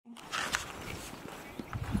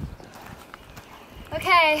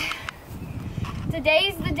Okay,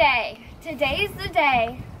 today's the day. Today's the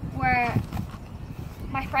day where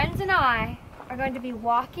my friends and I are going to be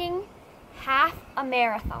walking half a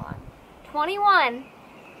marathon,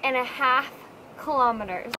 21.5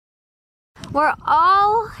 kilometers. We're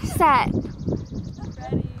all set,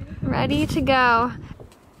 ready to go.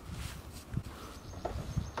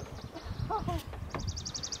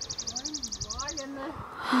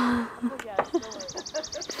 I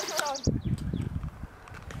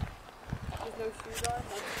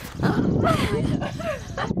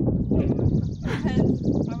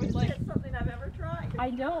was like, something I've ever tried.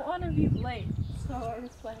 I don't want to be late, so I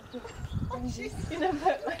was like, I'm just gonna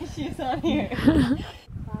put my shoes on here.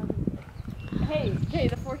 Hey,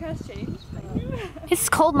 the forecast changed. It's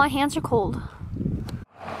cold, my hands are cold.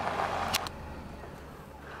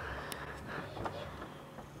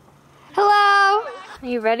 Hello! Are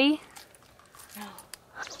you ready? No.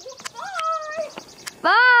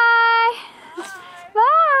 Bye! Bye!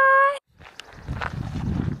 Bye!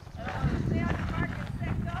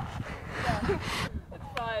 It's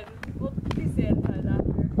fine. We'll be sanitized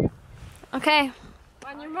after. Okay.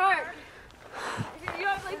 On your mark. You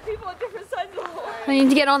have like people on different sides of the hole. I need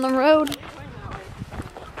to get on the road.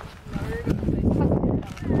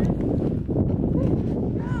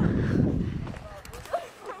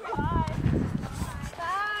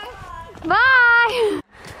 Bye!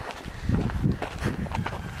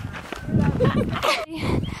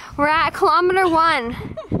 We're at kilometer 1.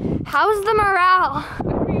 How's the morale? I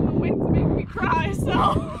mean, the winds make me cry,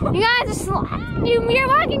 so. You guys are you're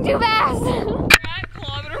walking too fast. We're at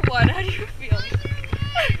kilometer 1. How do you feel?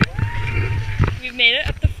 We've made it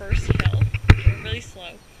up the first hill. We're really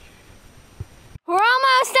slow. We're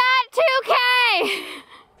almost at 2K.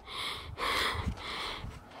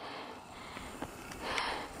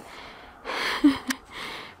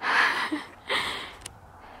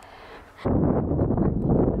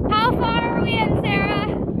 How far are we in, Sarah?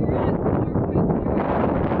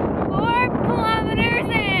 We're at 4 kilometers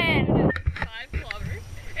in. 5 kilometers.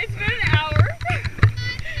 It's been an hour.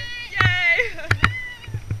 Yay!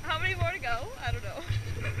 How many more to go? I don't know.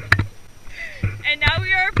 And now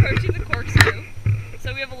we are approaching the corkscrew.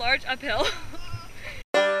 So we have a large uphill.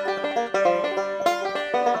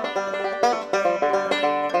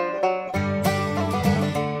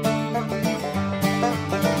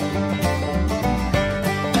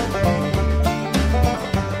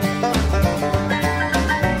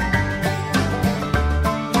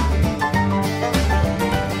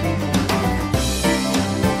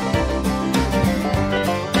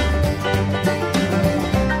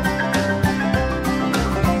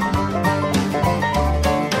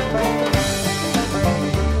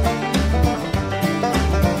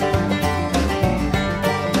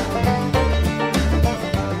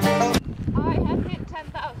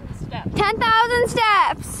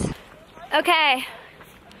 Okay,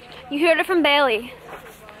 you heard it from Bayley.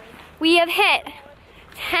 We have hit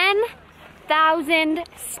 10,000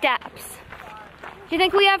 steps. Do you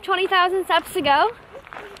think we have 20,000 steps to go?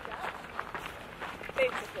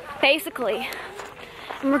 Basically.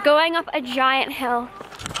 And we're going up a giant hill.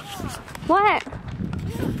 What?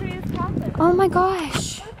 Oh my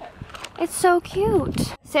gosh. It's so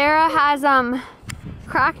cute. Sarah has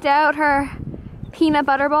cracked out her peanut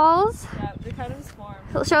butter balls. Yeah, they kind of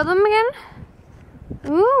formed. Show them again.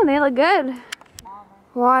 Ooh, they look good.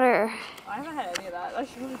 Water. I haven't had any of that. I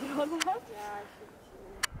should really do all that. Yeah, I should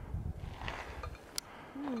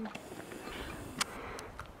too.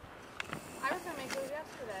 I was gonna make those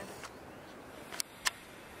yesterday.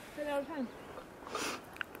 10 out of 10.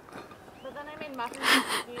 But then I made muffins and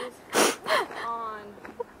cookies on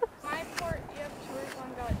my port. You have chores on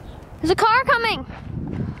Dutch. There's a car coming.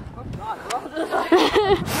 Oh God,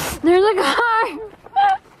 There's a car.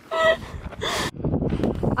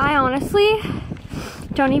 I honestly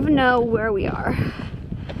don't even know where we are.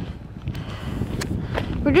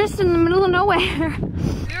 We're just in the middle of nowhere.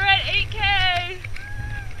 We're at 8K!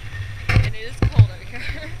 And it is cold out here.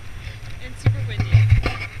 And super windy.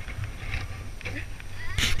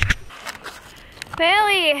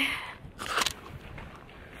 Bayley,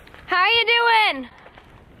 how are you doing?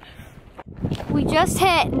 We just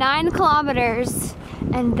hit 9 kilometers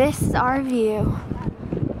and this is our view.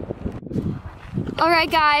 All right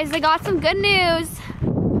guys, I got some good news.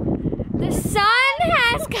 The sun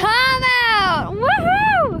has come out,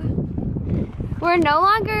 woohoo! We're no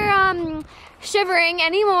longer shivering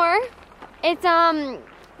anymore. It's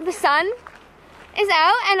the sun is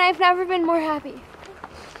out and I've never been more happy.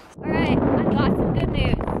 All right, I got some good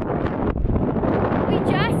news. We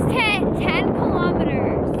just hit 10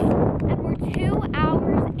 kilometers and we're 2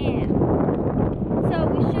 hours in.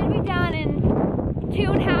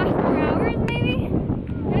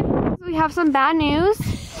 have some bad news.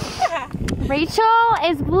 Rachel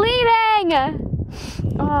is bleeding.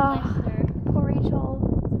 Oh, poor Rachel.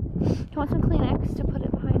 Do you want some Kleenex to put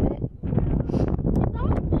it behind it?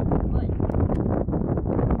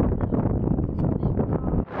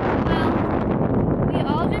 Well, we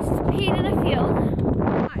all just peed in a field.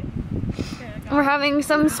 We're having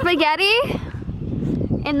some spaghetti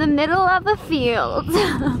in the middle of a field.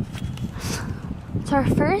 It's our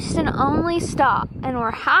first and only stop, and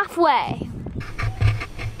we're halfway.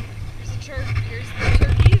 Here's the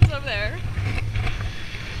turkeys over there.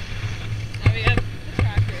 Now we have the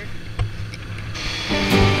tractor.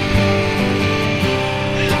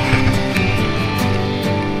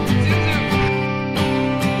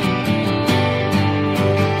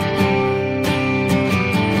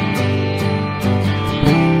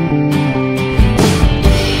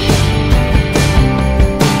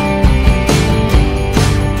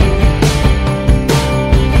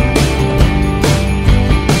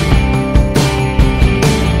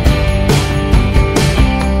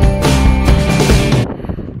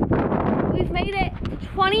 We've made it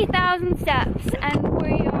 20,000 steps, and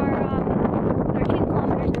we are 13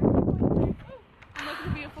 kilometers. Look at the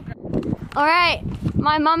beautiful girl. All right,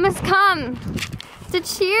 my mom has come to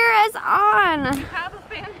cheer us on. We have a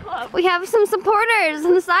fan club. We have some supporters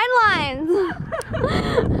on the sidelines.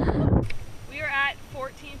 We are at 14.69.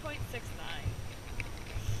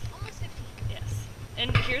 Almost 15. Yes.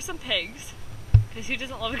 And here's some pigs, because who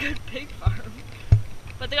doesn't love a good pig farm?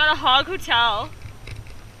 But they got a hog hotel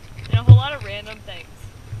and a whole lot of random things.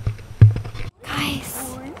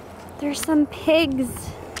 Guys, there's some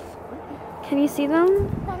pigs. Can you see them?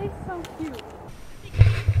 That is so cute.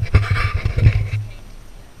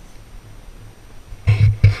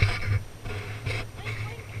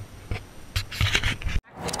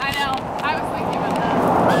 I know. I was thinking about that.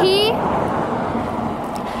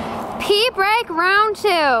 Pee break round 2.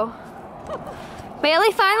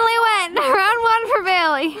 Bailey finally went. Round 1 for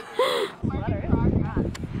Bailey.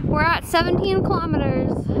 We're at 17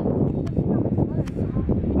 kilometers.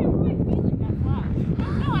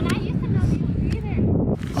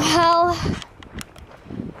 Well,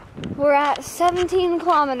 we're at 17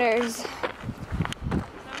 kilometers.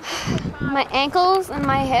 My ankles and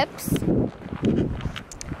my hips,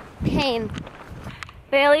 pain.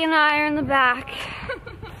 Bailey and I are in the back.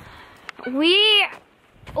 We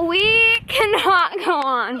cannot go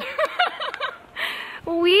on.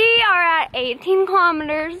 We are at 18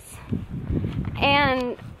 kilometers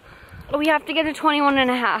and we have to get to 21 and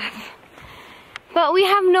a half. But we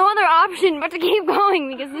have no other option but to keep going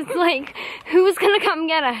because it's like, who's gonna come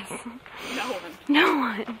get us? No one. No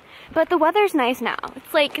one. But the weather's nice now.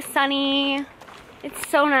 It's like sunny. It's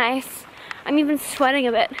so nice. I'm even sweating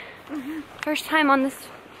a bit. First time on this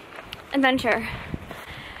adventure.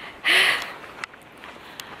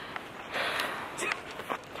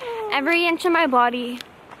 Every inch of my body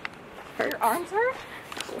hurts. Your arms hurt?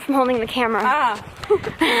 From holding the camera. Ah.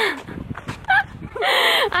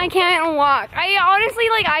 I can't walk. I honestly,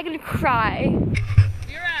 like, I could cry.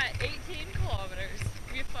 We're at 18 kilometers.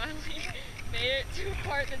 We finally made it to a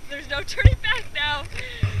part that there's no turning back now.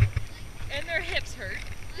 And their hips hurt.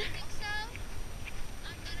 I think so.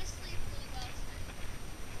 I'm gonna sleep really well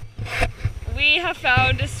tonight. We have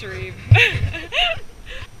found a stream.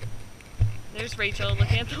 There's Rachel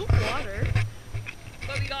looking at the water.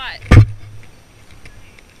 What we got?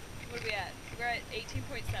 What are we at? We're at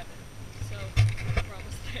 18.7. So we're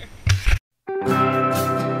almost there.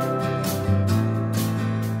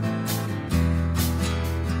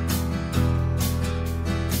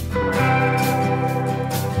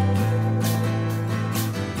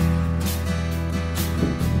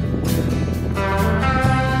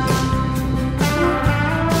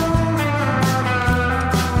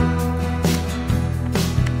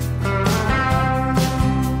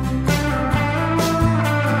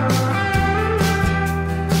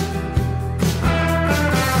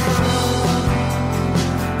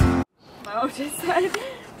 Just said,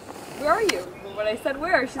 where are you? Well, when I said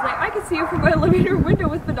where, she's like, I can see you from my living room window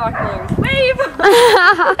with binoculars. Wave!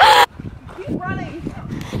 Keep running.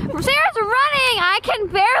 Sarah's running! I can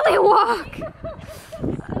barely walk.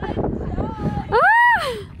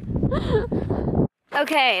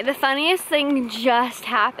 Okay, the funniest thing just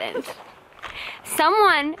happened.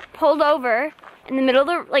 Someone pulled over in the middle of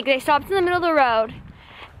the, like they stopped in the middle of the road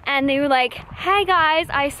and they were like, hey guys,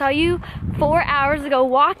 I saw you 4 hours ago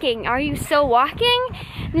walking. Are you still walking?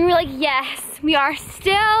 And we were like, yes, we are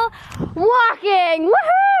still walking.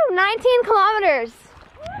 Woohoo! 19 kilometers.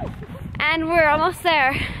 And we're almost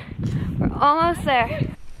there. We're almost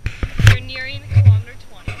there. We're nearing kilometer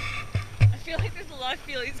 20. I feel like there's a lot of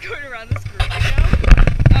feelings going around this group right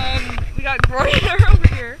now. We got Gloria over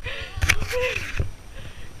here.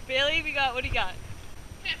 Bailey, we got, what do you got?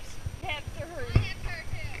 Hips. Hips are My hurting. hips hurt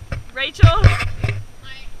too. Rachel?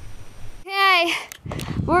 Okay,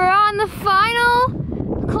 we're on the final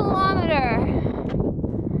kilometer.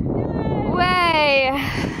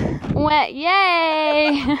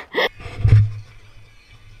 Yay!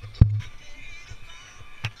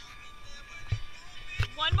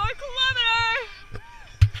 One more kilometer!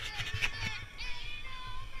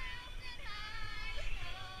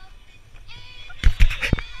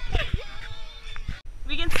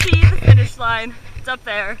 We can see the finish line. It's up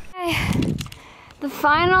there. Okay, the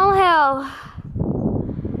final hill.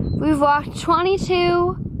 We've walked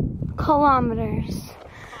 22 kilometers.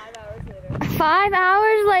 5 hours later. 5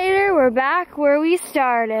 hours later, we're back where we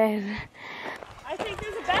started. I think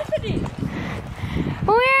there's a Bethany.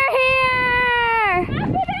 We're here!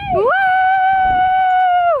 Bethany! Woo!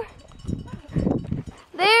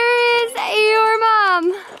 There is your mom.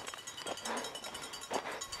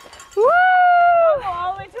 Woo! Go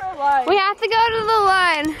all the way to our line. We have to go to the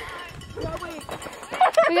line. No, wait.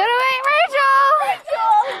 We gotta wait, Rachel!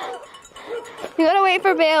 We gotta wait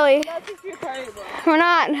for Bailey. That's just your party boy. We're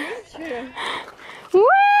not. True. Woo!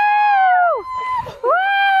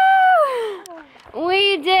 Woo!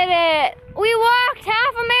 We did it! We walked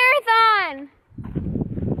half a marathon!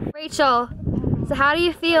 Rachel, so how do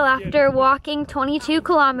you feel after walking 22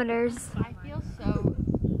 kilometers? I feel so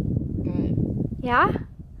good. Yeah?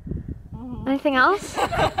 Anything else?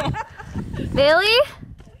 Bailey?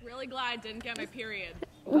 Really glad I didn't get my period.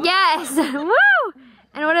 Yes! Woo!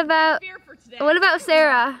 And what about Fear for today.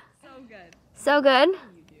 Sarah? So good. So good?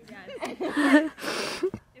 Yes.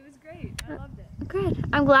 It was great. I loved it. Good.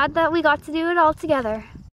 I'm glad that we got to do it all together.